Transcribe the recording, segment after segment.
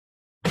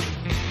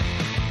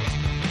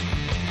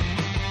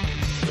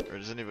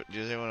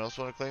Does anyone else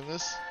want to claim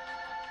this?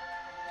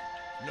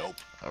 Nope.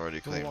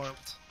 Already claimed.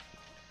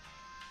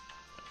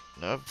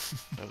 Nope.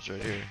 Nub's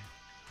right here.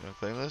 You want to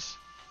claim this?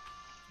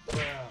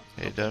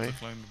 Hey, dummy.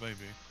 Claim the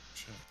baby.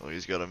 Shit. Well,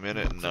 he's got a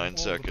minute and 9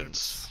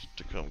 seconds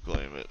to come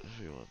claim it if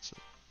he wants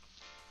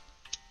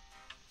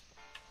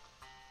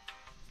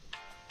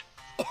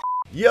it.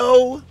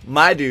 Yo,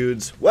 my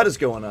dudes, what is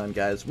going on,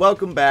 guys?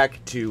 Welcome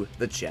back to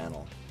the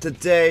channel.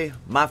 Today,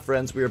 my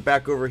friends, we are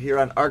back over here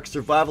on Ark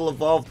Survival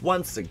Evolved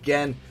once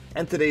again,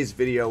 and today's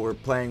video we're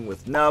playing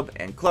with Nub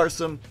and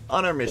KLARSEEM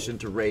on our mission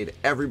to raid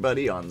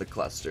everybody on the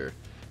cluster.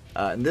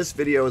 And this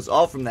video is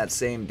all from that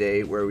same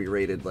day where we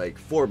raided like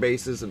 4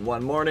 bases in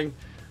one morning.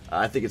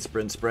 I think it's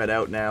been spread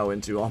out now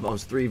into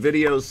almost 3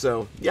 videos,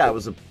 so yeah, it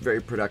was a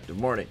very productive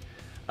morning.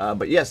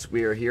 But yes,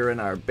 we are here in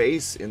our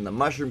base in the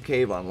Mushroom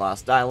Cave on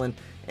Lost Island,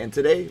 and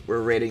today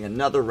we're raiding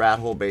another rat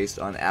hole based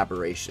on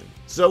Aberration.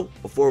 So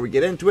before we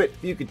get into it,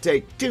 if you could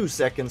take 2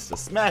 seconds to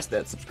smash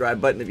that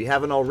subscribe button if you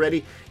haven't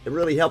already, it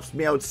really helps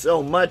me out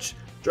so much.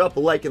 Drop a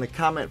like and a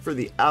comment for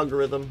the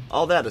algorithm.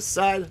 All that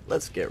aside,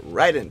 let's get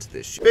right into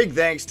this shit. Big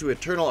thanks to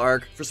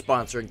eliteark for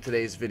sponsoring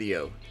today's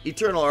video.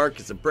 eliteark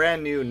is a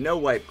brand new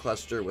no-wipe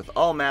cluster with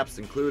all maps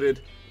included.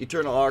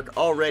 eliteark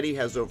already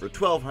has over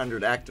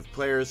 1,200 active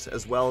players,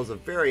 as well as a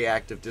very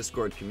active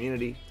Discord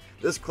community.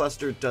 This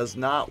cluster does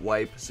not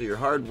wipe, so your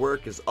hard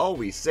work is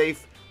always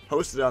safe.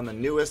 Hosted on the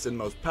newest and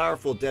most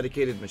powerful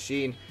dedicated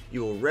machine,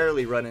 you will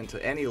rarely run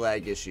into any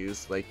lag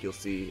issues like you'll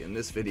see in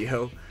this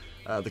video.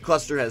 The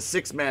cluster has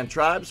 6-man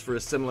tribes for a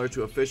similar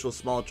to official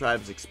small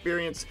tribes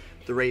experience.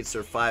 The rates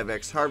are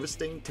 5x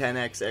harvesting,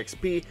 10x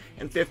XP,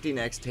 and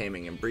 15x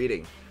taming and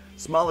breeding.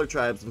 Smaller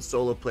tribes and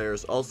solo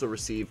players also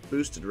receive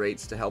boosted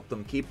rates to help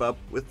them keep up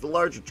with the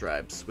larger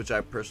tribes, which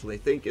I personally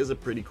think is a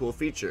pretty cool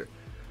feature.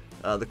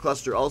 The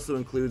cluster also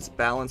includes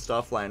balanced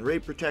offline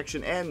raid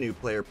protection and new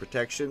player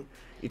protection.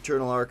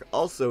 eliteark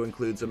also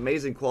includes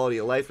amazing quality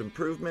of life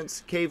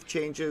improvements, cave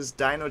changes,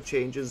 dino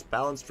changes,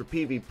 balanced for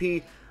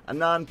PvP, a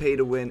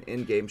non-pay-to-win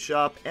in-game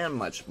shop, and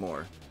much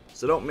more.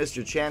 So don't miss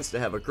your chance to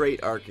have a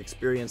great Ark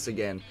experience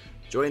again.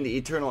 Join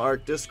the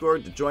eliteark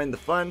Discord to join the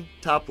fun,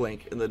 top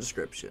link in the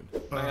description.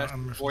 I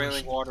have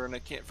boiling water and I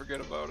can't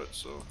forget about it,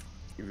 so...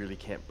 You really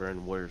can't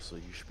burn water, so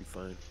you should be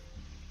fine.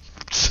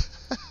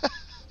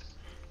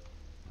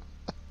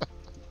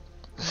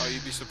 Oh,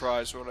 you'd be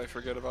surprised what I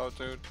forget about,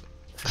 dude.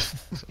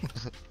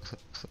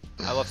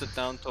 I left it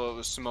down till it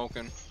was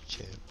smoking.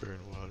 Can't burn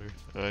water.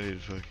 I need a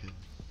fucking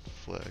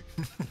flag.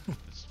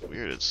 It's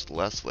weird, it's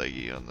less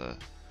laggy on the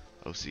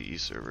OCE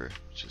server,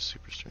 which is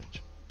super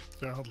strange.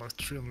 Yeah, I had like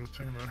 300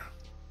 ping there.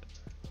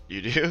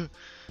 You do?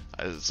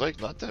 It's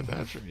like not that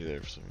bad for me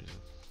there for some reason.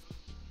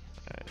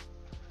 Alright.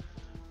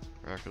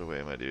 Rock it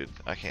away, my dude.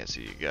 I can't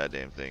see a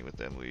goddamn thing with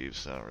them leaves,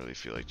 so I don't really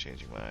feel like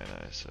changing my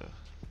eye, so...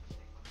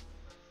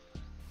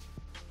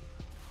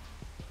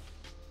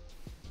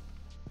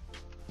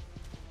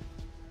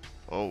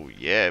 Oh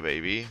yeah,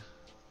 baby.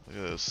 Look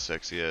at those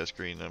sexy ass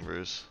green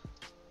numbers.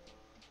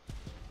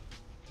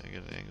 Can I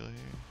get an angle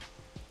here?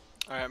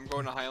 Alright, I'm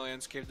going to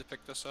Highlands Cave to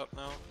pick this up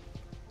now.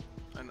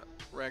 And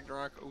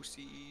Ragnarok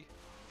OCE.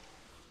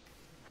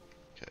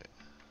 Okay.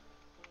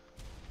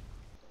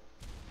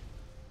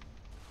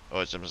 Oh,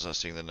 I'm just not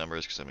seeing the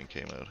numbers because I'm in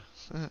K mode.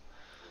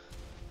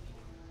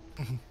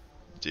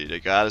 Dude, I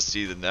gotta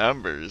see the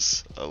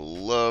numbers. I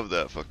love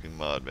that fucking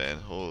mod, man.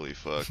 Holy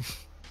fuck.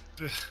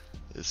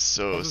 It's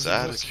so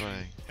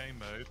satisfying. K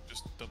mode,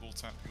 just double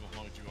tap your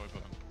hide UI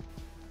button.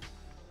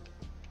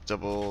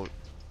 Double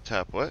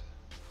tap what?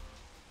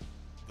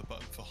 The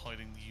button for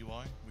hiding the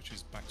UI, which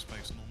is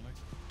backspace normally.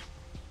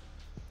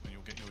 And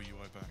you'll get your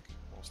UI back.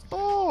 Whilst in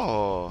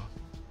Oh,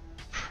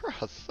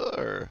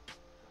 brother.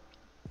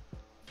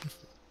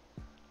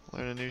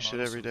 Learning new shit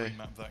every day.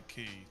 Remap that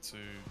key to...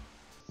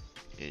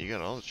 Yeah, you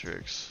got all the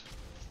tricks.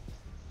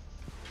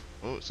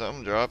 Oh,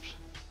 something dropped.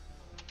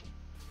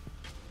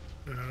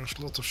 Yeah, there's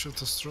a lot of shit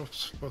that's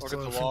dropped, but Look at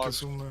I the think log.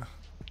 it's only...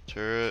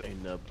 Turret. Hey,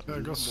 Nub, Yeah, I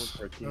got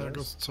more a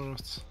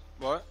turret.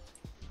 What?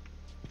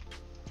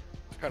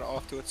 It's kinda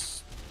off to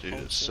its... Dude,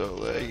 it's so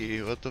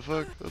laggy. What the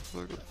fuck? What the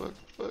fuck? What the fuck?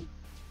 What the fuck?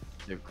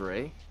 They're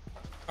gray?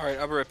 Alright,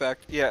 I'll be right back.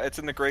 Yeah, it's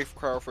in the gray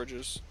cryo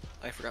fridges.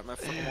 I forgot my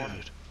fucking water.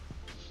 Dude.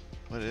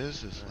 What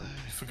is this lag?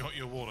 You forgot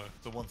your water,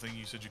 the one thing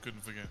you said you couldn't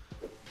forget.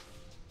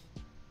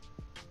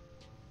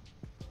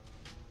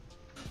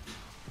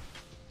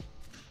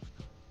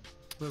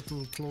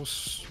 Little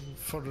close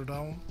further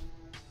down.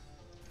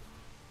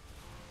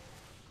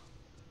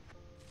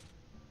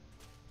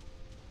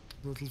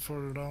 Little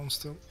further down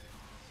still.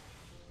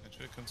 Edge,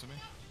 come to me.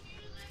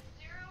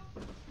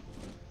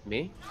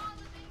 Me?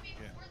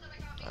 Yeah.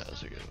 Ah,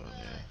 that's a good one,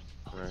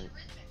 yeah. Alright.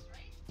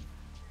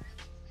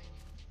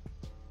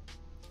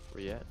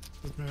 Where you at?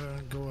 Let me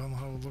go and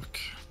have a look.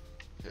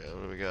 Okay,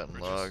 what do we got in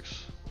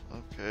logs?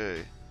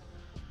 Okay.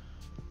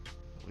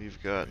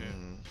 We've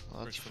gotten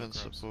lots of fence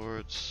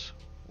supports.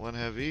 1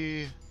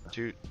 heavy,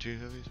 two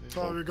heavies maybe?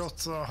 Oh, we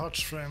got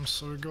hatch frames,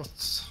 so we got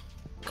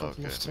a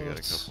couple of turrets. We got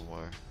a couple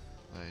more.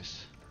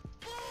 Nice.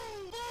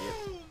 Yep.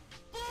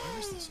 Where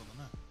is this on the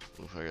map?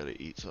 Oof, I I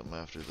gotta eat something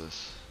after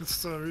this.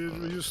 It's the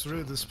we used to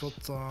read this spot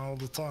all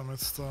the time.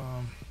 It's the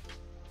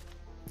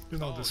you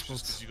know this it's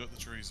just spot. 'cause you got the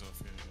trees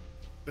off.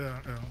 Yeah.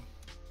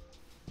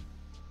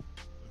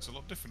 Looks a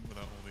lot different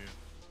without all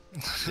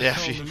the. Yeah, All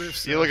if the you,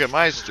 leaves, you yeah. look at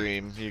my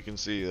stream, you can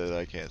see that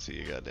I can't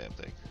see a goddamn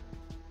thing.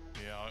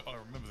 Yeah, I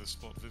remember this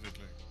spot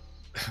vividly.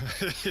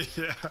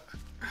 Yeah,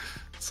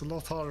 it's a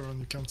lot harder when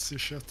you can't see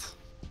shit.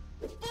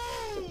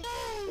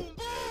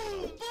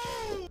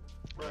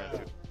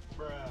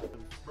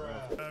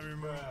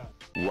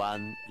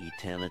 One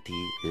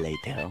eternity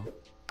later.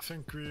 I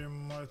think we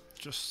might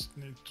just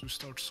need to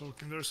start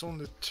soaking. There's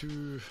only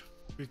 2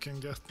 we can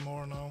get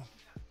more now.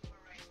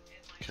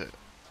 Okay.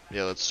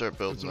 Yeah, let's start With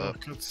building up.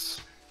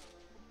 rockets.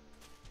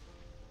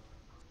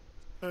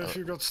 If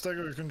you got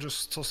stagger, you can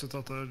just toss it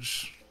at the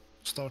edge.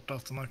 Start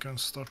that and I can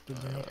start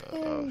building up.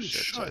 Oh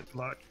shit, I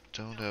Like,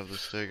 don't have the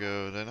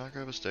stego. Did I not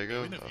grab a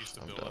stego? We never Oh, used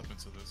to I'm build done. up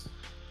into this.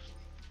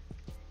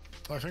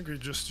 I think we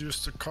just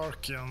used the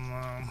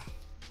Karkian.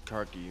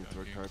 Karki,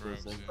 throw Game Karki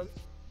grabs, thing. yeah.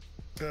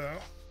 Yeah,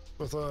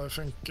 but I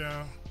think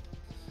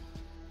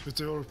with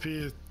the OP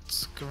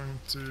it's going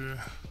to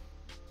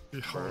be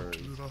hard to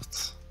do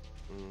that.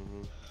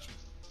 Mm-hmm.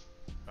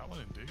 That one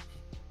in deep.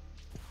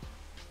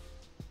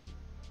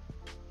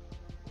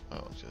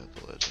 Oh, it's at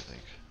the ledge, I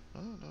think. Oh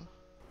no.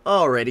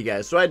 Alrighty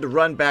guys, so I had to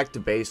run back to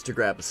base to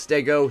grab a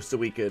stego so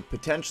we could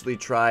potentially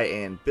try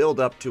and build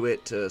up to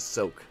it to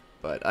soak.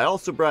 But I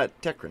also brought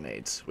tech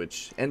grenades,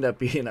 which end up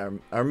being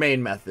our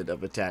main method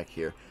of attack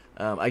here.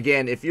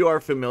 Again, if you are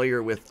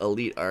familiar with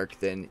eliteark,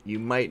 then you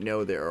might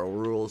know there are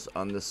rules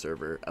on the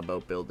server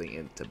about building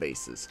into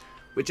bases,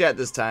 which at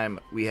this time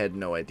we had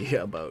no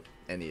idea about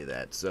any of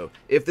that. So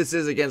if this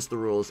is against the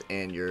rules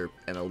and you're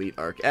an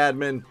eliteark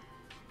admin,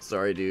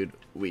 sorry dude,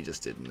 we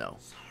just didn't know.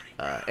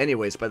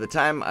 Anyways, by the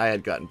time I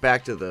had gotten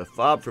back to the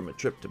fob from a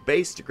trip to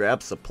base to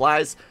grab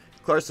supplies,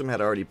 KLARSEEM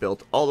had already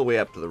built all the way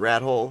up to the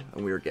rat hole,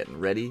 and we were getting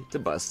ready to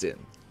bust in.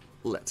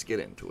 Let's get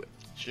into it.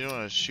 Do you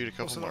want to shoot a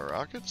couple more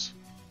rockets?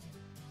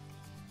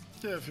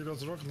 Yeah, if you got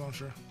the rocket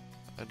launcher.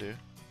 I do.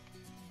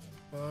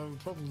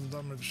 Probably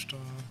damaged.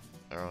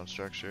 Our own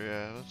structure,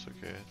 yeah, that's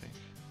okay, I think.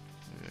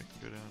 Maybe I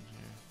can go down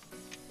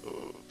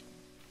here. Oh,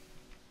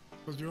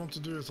 But you want to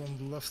do it on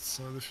the left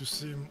side if you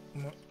see.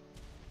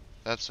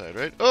 that side,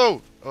 right?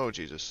 Oh! Oh,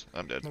 Jesus.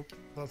 I'm dead. Nope,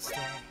 that's the.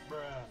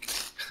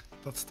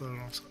 That's the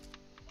wrong side.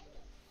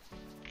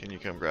 Can you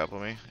come grapple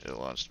me? It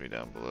launched me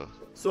down below.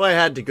 So I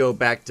had to go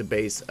back to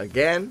base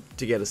again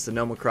to get a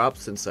Sonoma crop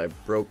since I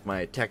broke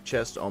my tech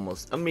chest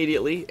almost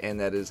immediately, and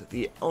that is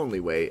the only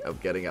way of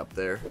getting up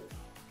there.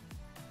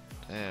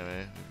 Damn,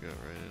 man. We got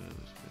right into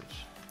this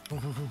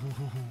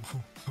bitch.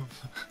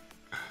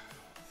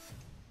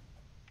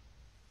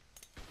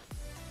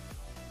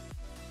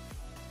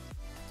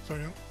 So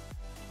again,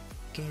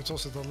 can you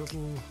toss it a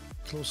little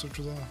closer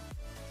to the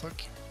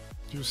tech?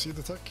 Do you see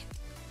the tech?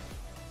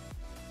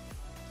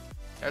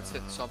 That's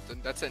hitting something.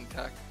 That's in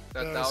tech.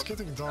 That Yeah, it's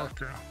getting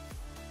darker.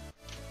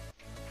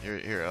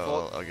 Here,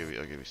 I'll give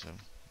you some.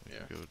 We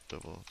Yeah. can go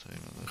double time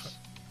on this.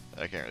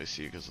 I can't really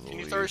see you because of the Can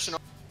you leaves. throw some?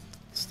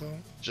 Still,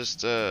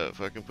 Just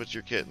fucking put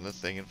your kit in the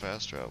thing and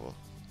fast travel.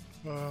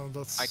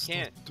 that's I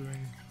can't. not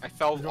doing. I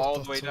fell we got all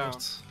that the way down.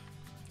 turret.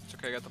 It's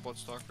okay. I got the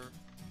Bloodstalker.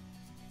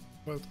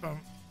 But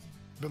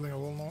building a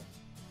wall now.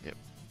 Yep.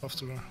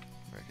 After the.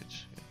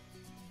 Wreckage. Yeah.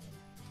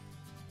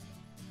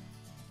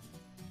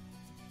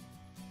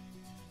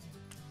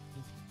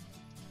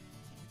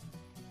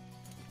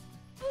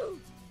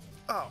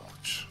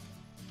 Ouch.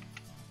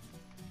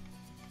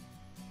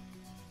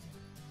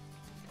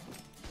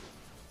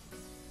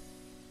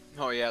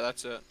 Oh yeah,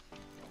 that's it.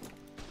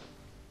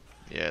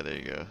 Yeah, there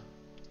you go.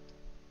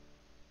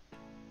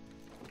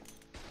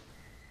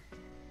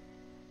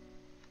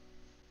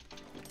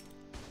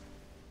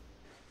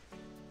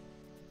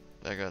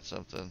 I got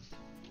something.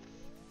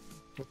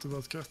 What did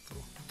that get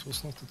though? It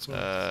was not its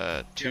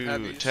own. Two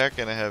heavies? tech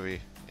and a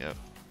heavy. Yep.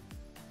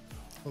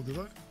 Oh, did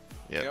I?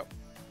 Yep.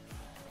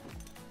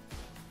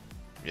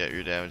 Yeah,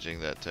 you're damaging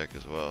that tech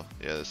as well.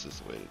 Yeah, this is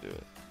the way to do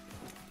it.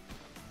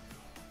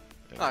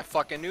 I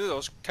fucking knew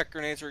those tech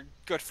grenades were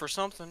good for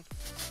something.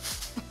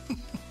 What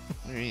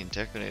do you mean?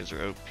 Tech grenades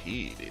are OP,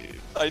 dude.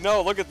 I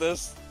know. Look at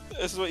this.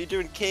 This is what you do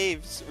in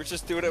caves. We're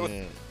just doing it with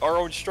Yeah. our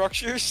own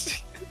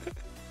structures.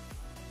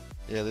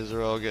 Yeah, these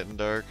are all getting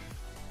dark.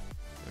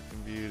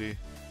 Fucking beauty.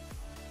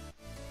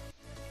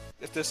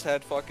 If this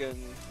had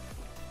fucking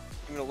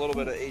even a little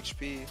bit of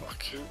HP,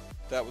 Fuck.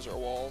 that was our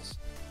walls.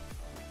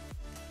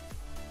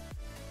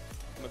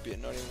 Might be a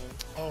nutty one.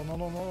 Oh no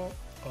no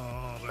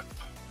no. Rip.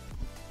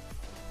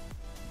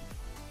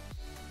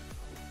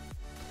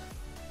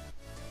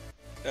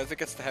 I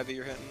think it's the heavy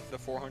you're hitting, the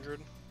 400.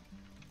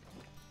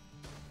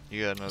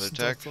 You got another Isn't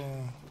tech? that,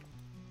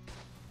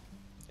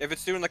 If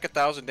it's doing like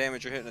 1,000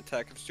 damage, you're hitting a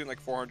tech. If it's doing like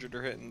 400,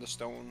 you're hitting the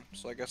stone.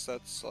 So I guess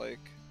that's like,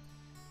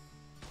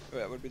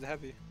 that would be the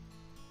heavy.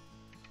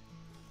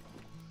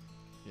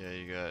 Yeah,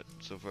 you got,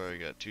 so far you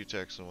got 2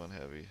 techs and 1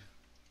 heavy.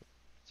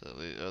 So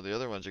the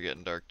other ones are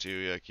getting dark too.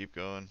 Yeah, keep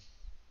going.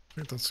 I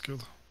think that's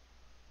good.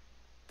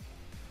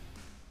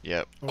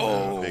 Yep.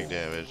 Oh. Big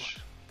damage.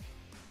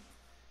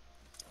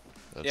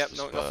 That's Yep, the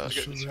no, spot. nothing's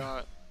getting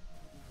shot.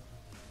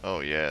 Oh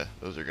yeah,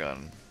 those are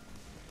gone.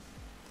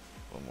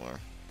 One more.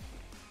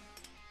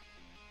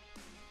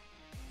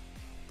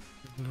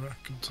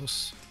 Good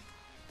toss.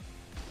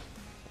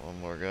 One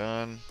more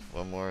gone.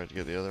 One more to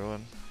get the other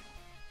one.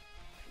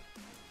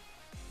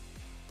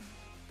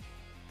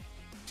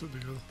 Should be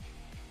good.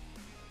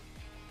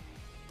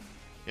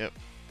 Yep.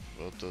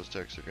 Both those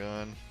techs are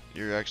gone.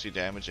 You're actually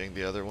damaging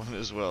the other one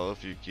as well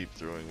if you keep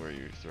throwing where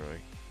you're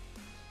throwing.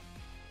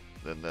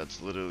 Then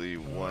that's literally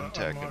one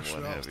tech and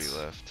one heavy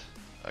left.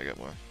 I got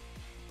more.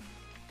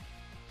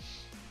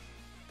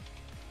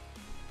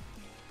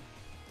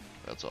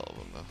 That's all of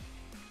them though.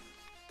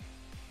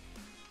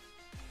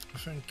 I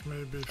think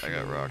maybe if I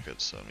got you-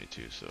 rockets on me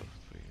too, so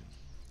if we can...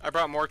 I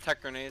brought more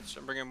tech grenades.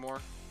 I'm bringing more.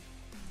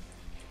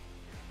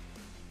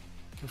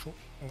 Careful.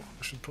 Oh,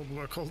 I should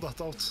probably call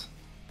that out.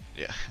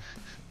 Yeah.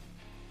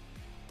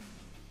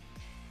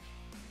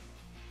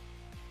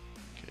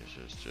 Okay,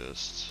 so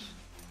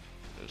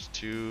there's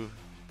two.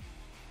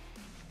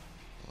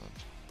 One.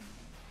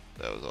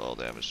 That was all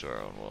damage to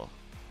our own wall.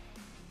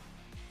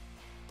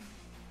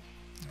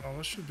 Oh,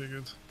 that should be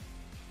good.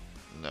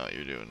 No,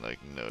 you're doing like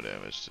no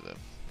damage to them.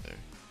 There.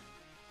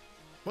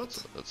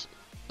 What?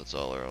 That's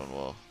all our own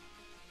wall.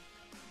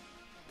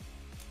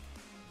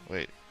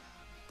 Wait.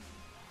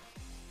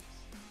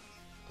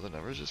 Are the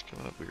numbers just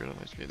coming up weird on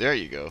my screen? There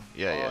you go.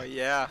 Yeah, Oh yeah.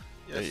 yeah.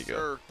 Yes, There you sir.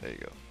 go. There you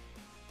go.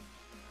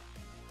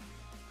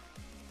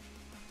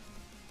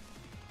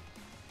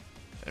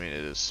 I mean,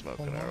 it is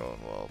smoking our own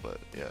wall, but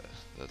yeah,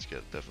 that's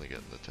definitely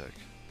getting the tech.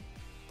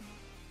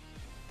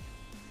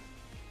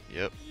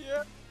 Yep.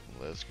 Yeah.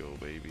 Let's go,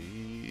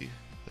 baby.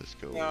 Let's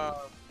go.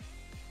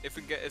 If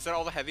we get, is that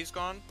all the heavies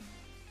gone?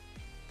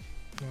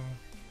 No.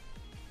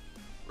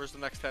 Where's the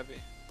next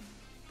heavy?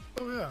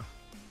 Oh yeah.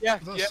 Yeah.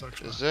 That's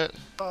actually. Is it?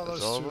 Oh, That's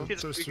there's all of two. them?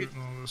 There's We two. could-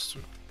 No, there's two.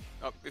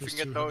 Oh, if we There's can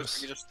get two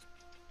those, heavies. we can just.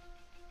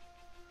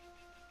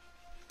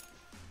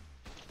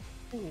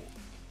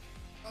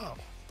 Oh. Ow.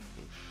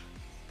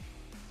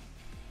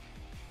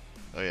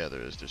 Oh yeah,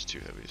 there is. There's two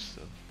heavies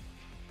still.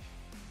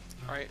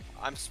 All right.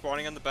 I'm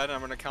spawning on the bed, and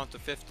I'm gonna count to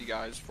 50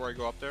 guys before I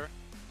go up there.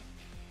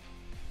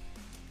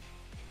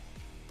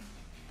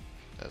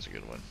 That's a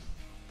good one.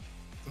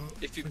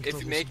 If you I think if that you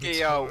was make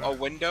bit a higher.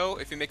 window,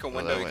 if you make a Oh,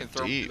 window, that you can went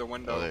throw them deep. through the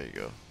window. Oh, there you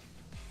go.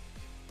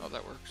 Oh,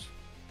 that works.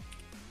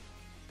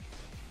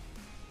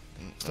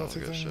 Oh, Static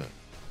good thing. shot.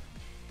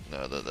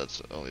 No,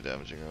 that's only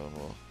damaging our own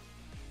wall.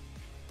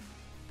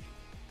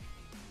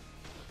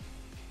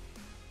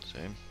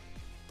 Same.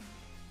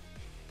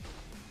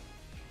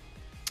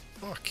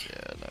 Fuck.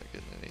 Yeah, not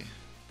getting any.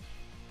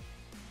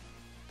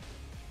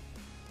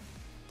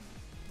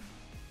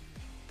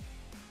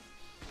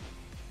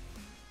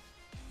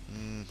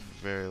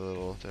 Very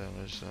little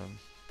damage done.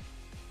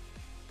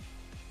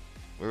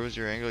 Where was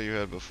your angle you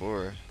had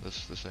before?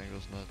 This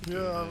angle's not.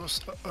 doing Yeah, it.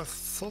 I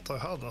thought I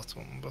had that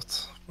one,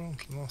 but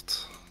apparently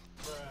not.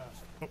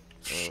 Oh, Oh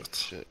shit.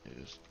 shit!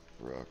 You just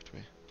rocked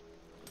me.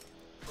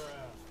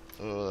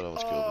 Oh, that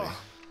almost killed me.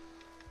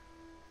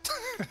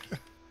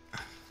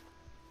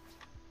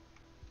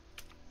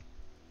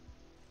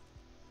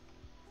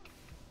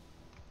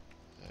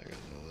 I got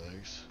no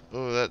legs.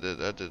 Oh,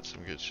 that did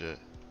some good shit.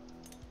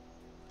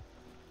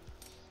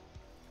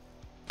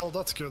 Oh,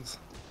 that's good.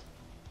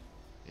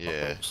 Yeah.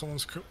 Uh-oh,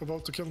 someone's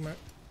about to kill me.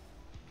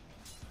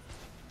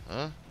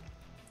 Huh?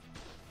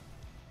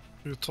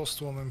 You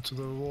tossed one into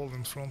the wall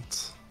in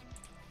front.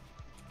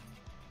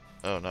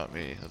 Oh, not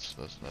me. That's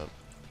not.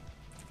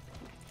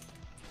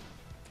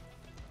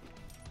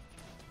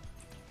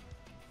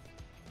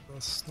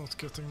 That's not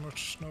getting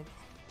much snow.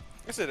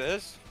 Yes, it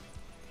is.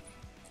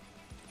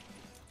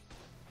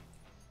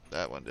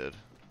 That one did.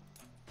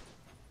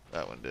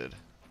 That one did.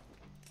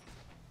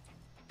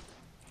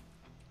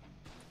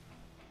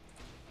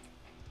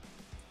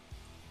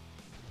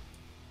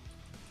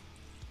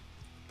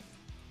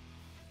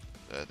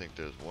 I think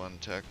there's one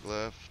tech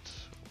left,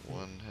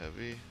 one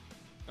heavy,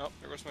 Oh,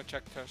 there goes my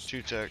check test.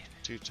 two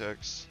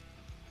techs.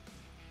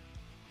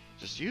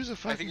 Just use a I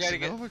fucking think I gotta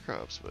get- Sonoma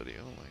crops, buddy.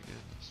 Oh my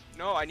goodness.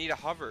 No, I need a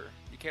hover.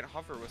 You can't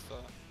hover with the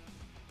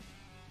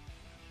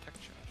tech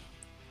chest.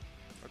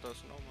 Or does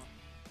Sonoma?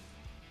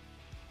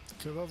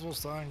 Okay, that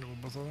was the angle,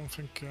 but I don't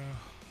think.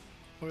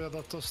 Oh yeah,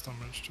 that does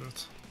damage to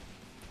it.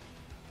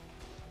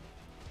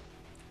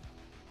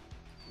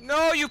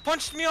 No, you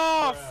punched me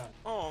off!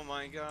 Oh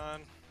my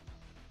god.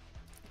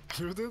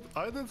 You did?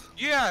 I did?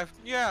 Yeah,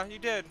 you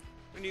did.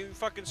 When you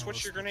fucking Oh,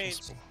 switched your that's not grenades.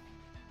 possible.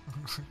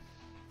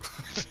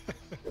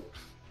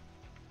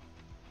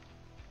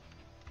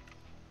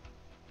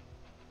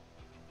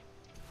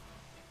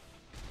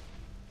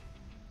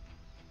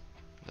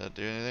 That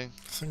do anything?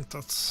 I think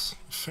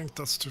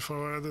that's too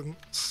far away. I didn't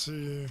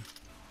see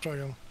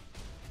dragon.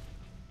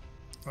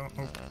 Oh,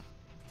 nope.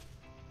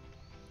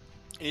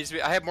 It needs to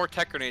be. I have more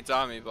tech grenades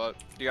on me, but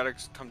you gotta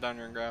come down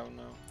here and grab them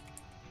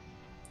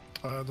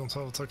now. I don't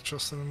have a tech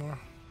chest anymore.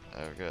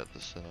 I've got the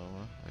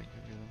Sonoma. I can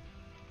get him.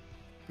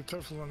 Be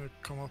careful when you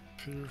come up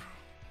here.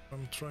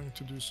 I'm trying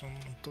to do some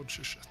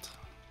dodgy shit.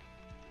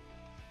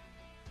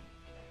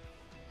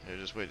 Here,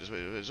 just wait, just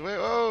wait, just wait.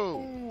 Whoa!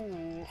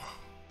 Ooh.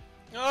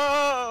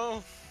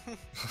 Oh!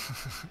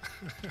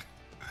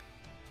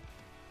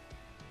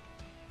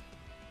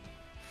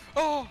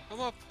 Oh, I'm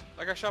up.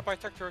 I got shot by a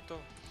tech turret though.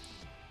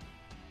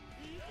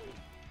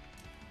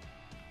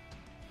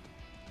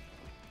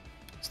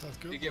 Is that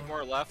good? You get or-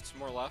 more lefts,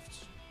 more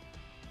lefts.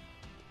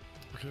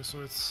 Okay,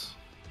 so it's.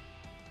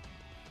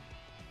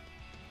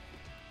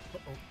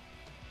 Uh-oh.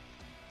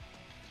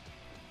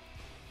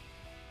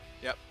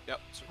 Yep.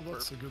 Oh,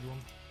 that's a good one.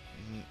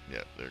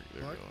 Yeah, they're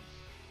Right. going.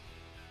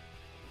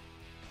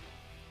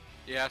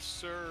 Yes,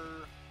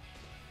 sir.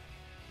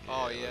 Yeah,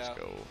 Oh, yeah. Let's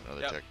go.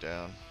 Another Yep. tech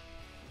down.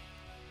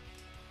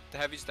 The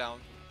heavy's down.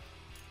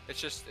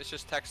 It's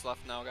just techs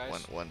left now,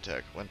 guys. One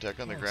tech on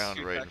the Nice. ground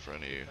Two right tech, in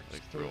front of you. two techs.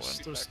 Like throw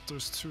one.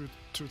 There's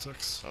two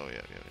techs. Oh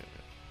yeah.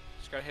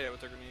 Just gotta hit it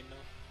with their grenade now.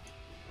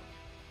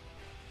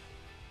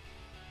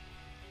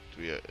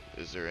 Do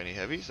we? Is there any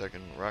heavies I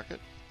can rocket?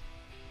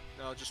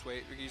 No, just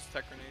wait. We can use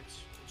tech grenades.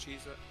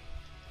 Cheese it.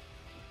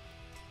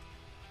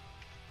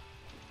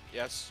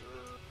 Yes,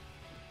 sir.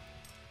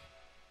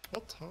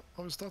 What?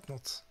 How is that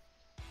not?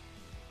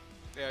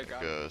 Yeah, I There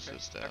got it it. goes. Okay,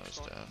 It's down. It's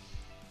excellent. down.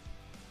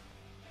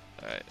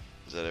 All right.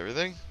 Is that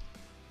everything?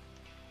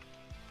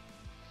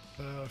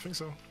 I think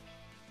so.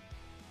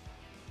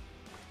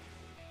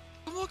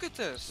 Come look at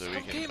this. So we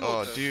Come can. game Oh,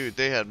 mode this. dude,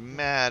 they had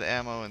mad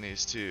ammo in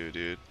these too,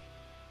 dude.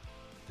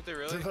 Did they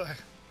really? Did I?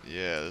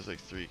 Yeah, there's like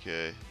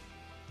 3K.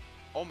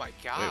 Oh my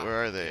god. Wait,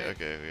 where are they? Yeah.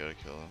 Okay, we gotta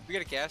kill them. We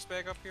got a gas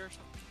bag up here or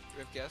something? Do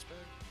we have gas bag?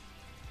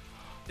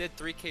 They had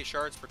 3k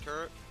shards per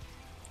turret.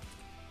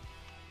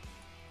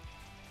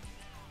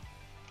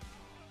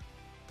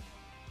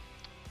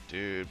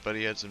 Dude,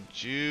 buddy had some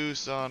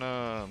juice on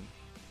him.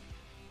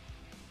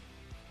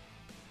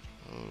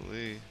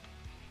 Holy.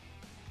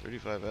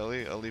 35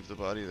 Ellie. I'll leave the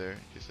body there in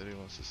case anyone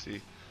wants to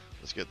see.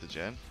 Let's get the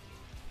gen.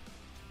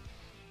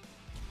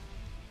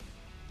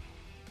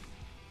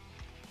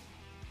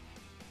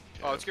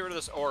 Oh, let's get rid of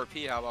this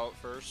ORP. How about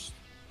first?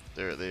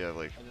 They have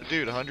like,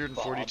 dude,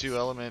 142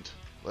 element.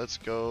 Let's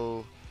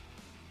go.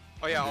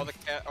 Oh yeah,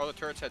 all the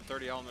turrets had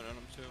 30 element in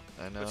them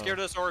too. I know. Let's get rid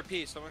of this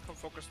ORP. Someone come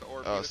focus the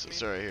ORP Oh, with me.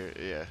 sorry. Here,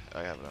 yeah,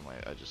 I have it on my.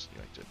 I just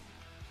yanked it.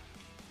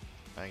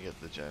 I can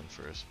get the gen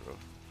first, bro.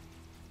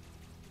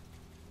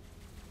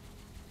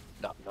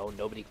 No,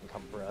 nobody can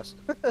come for us.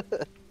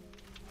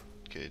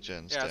 Okay,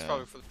 gen's Yeah, down. it's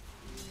probably for.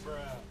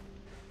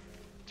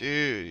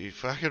 Dude, you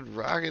fucking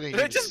rocketing.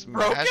 Did I just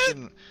broke it?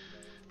 smashing.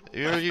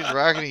 You ever use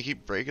rocketing? You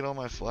keep breaking all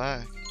my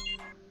flak.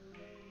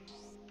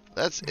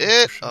 That's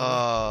it.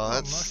 Oh,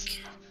 that's. Mac.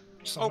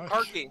 Oh, Mac.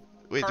 Karki.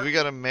 Wait, do we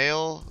got a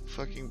male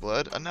fucking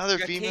blood? Another We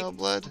got female Kate.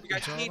 blood? We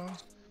got Kate.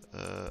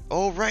 Jara.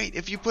 Oh right,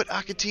 if you put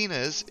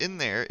Akatinas in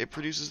there, it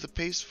produces the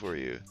paste for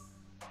you.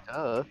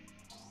 Bruh,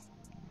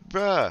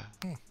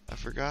 Hmm. I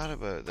forgot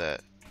about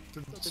that.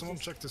 Did someone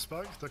check this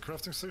bag? The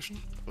crafting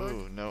station bag?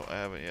 Ooh, no, I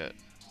haven't yet.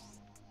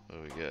 What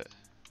do we get?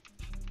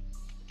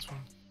 This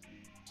one.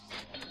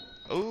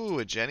 Ooh,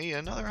 a Jenny,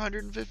 another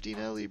 115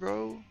 Ellie,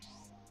 bro.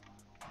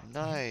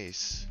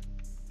 Nice.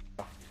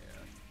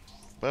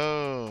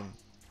 Boom.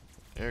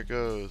 There it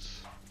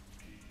goes.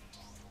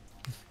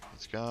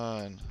 It's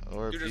gone.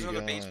 ORP Dude, there's another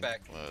gone. base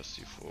back.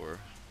 C4.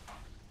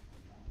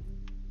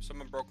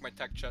 Someone broke my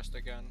tech chest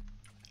again.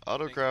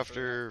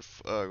 Autocrafter,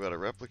 got a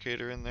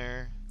replicator in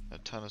there, a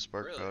ton of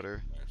spark Really?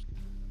 powder. Nice.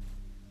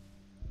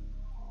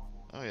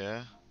 Oh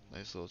yeah,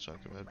 nice little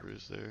chunk of med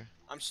brews there.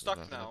 I'm stuck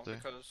Nothing now up there?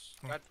 because,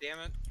 Oh. god damn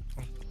it.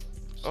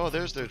 Oh,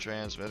 there's their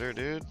transmitter,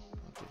 dude.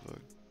 What the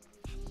fuck?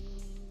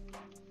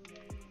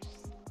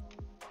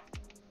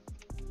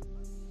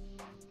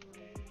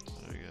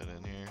 What do we got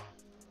in here?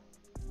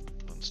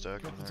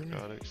 Unstuck Nothing to in me.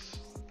 narcotics.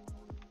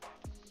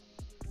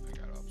 I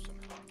got up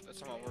somehow. That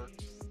somehow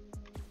worked.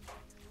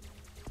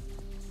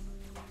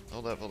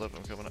 Hold up,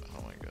 I'm coming up.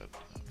 Oh my god.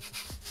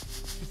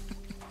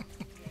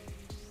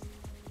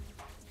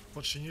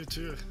 Watching you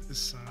too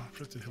is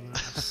pretty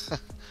hilarious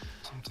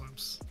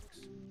sometimes.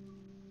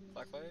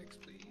 Flak legs,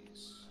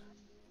 please.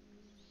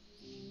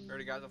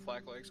 Already got the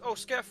flak legs. Oh,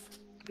 skiff!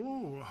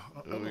 Ooh,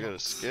 Ooh, we got a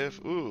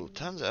skiff. Ooh,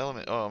 tons of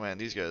element. Oh man,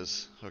 these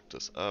guys hooked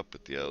us up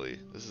with the Ellie.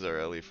 This is our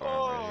Ellie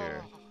farm right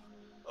here.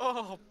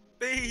 Oh,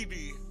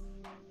 baby!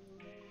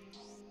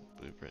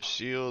 Blueprint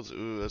shields.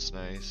 Ooh, that's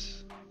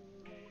nice.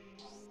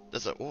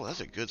 That's a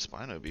good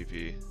Spino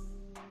BP.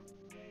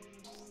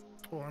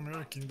 Oh, I'm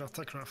making that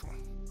tech rifle.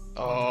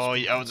 Oh,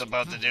 yeah, I was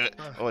about to do it.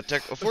 Oh, a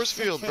force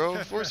field, bro.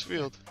 Force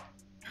field.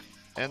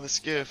 And the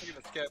skiff. Look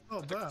at the skiff.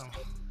 Oh, damn.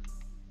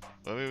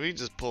 I mean, we can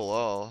just pull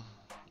all.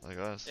 Like,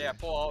 honestly. Yeah,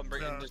 pull all and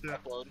bring in Yeah, this yeah,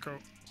 upload. go.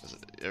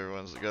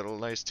 Everyone's got a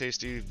nice,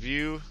 tasty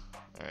view.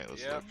 Alright,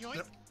 let's Yep. look.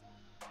 Yep.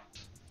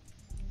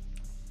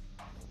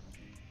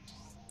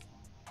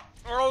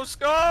 Oh,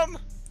 scum!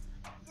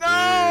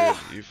 No!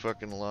 Dude, you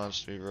fucking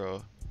launched me,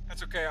 bro.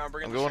 That's okay, I'm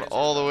bringing I'm the going chaser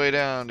all the down. way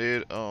down,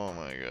 dude. Oh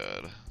my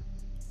god.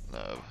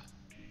 Nub.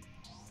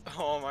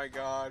 Oh my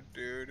god,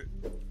 dude.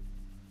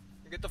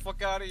 Get the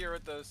fuck out of here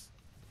with this.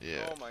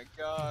 Yeah. Oh my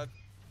god.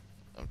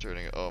 I'm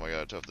turning. Oh my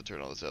god, tough to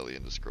turn all this LE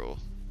into scroll.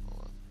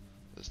 Hold on.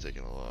 It's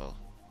taking a while.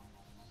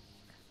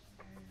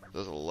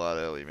 There's a lot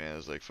of LE, man.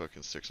 It's like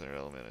fucking 600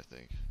 element, I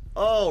think.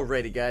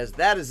 Alrighty guys,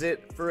 that is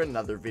it for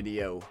another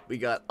video. We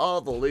got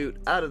all the loot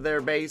out of their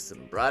base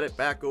and brought it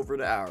back over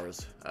to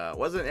ours.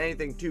 Wasn't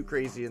anything too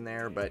crazy in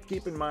there, but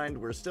keep in mind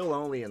we're still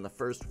only in the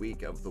first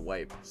week of the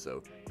wipe,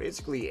 so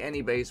basically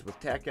any base with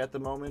tech at the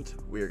moment,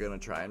 we're gonna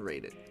try and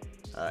raid it.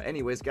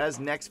 Anyways guys,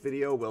 next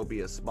video will be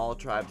a small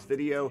tribes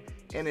video,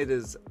 and it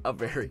is a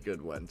very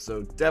good one,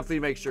 so definitely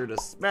make sure to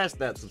smash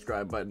that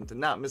subscribe button to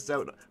not miss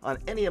out on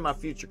any of my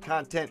future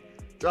content.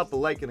 Drop a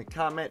like and a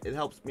comment, it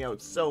helps me out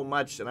so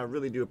much, and I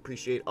really do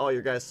appreciate all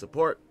your guys'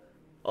 support.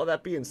 All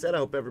that being said, I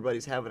hope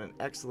everybody's having an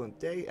excellent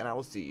day, and I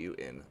will see you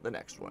in the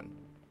next one.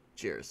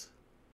 Cheers.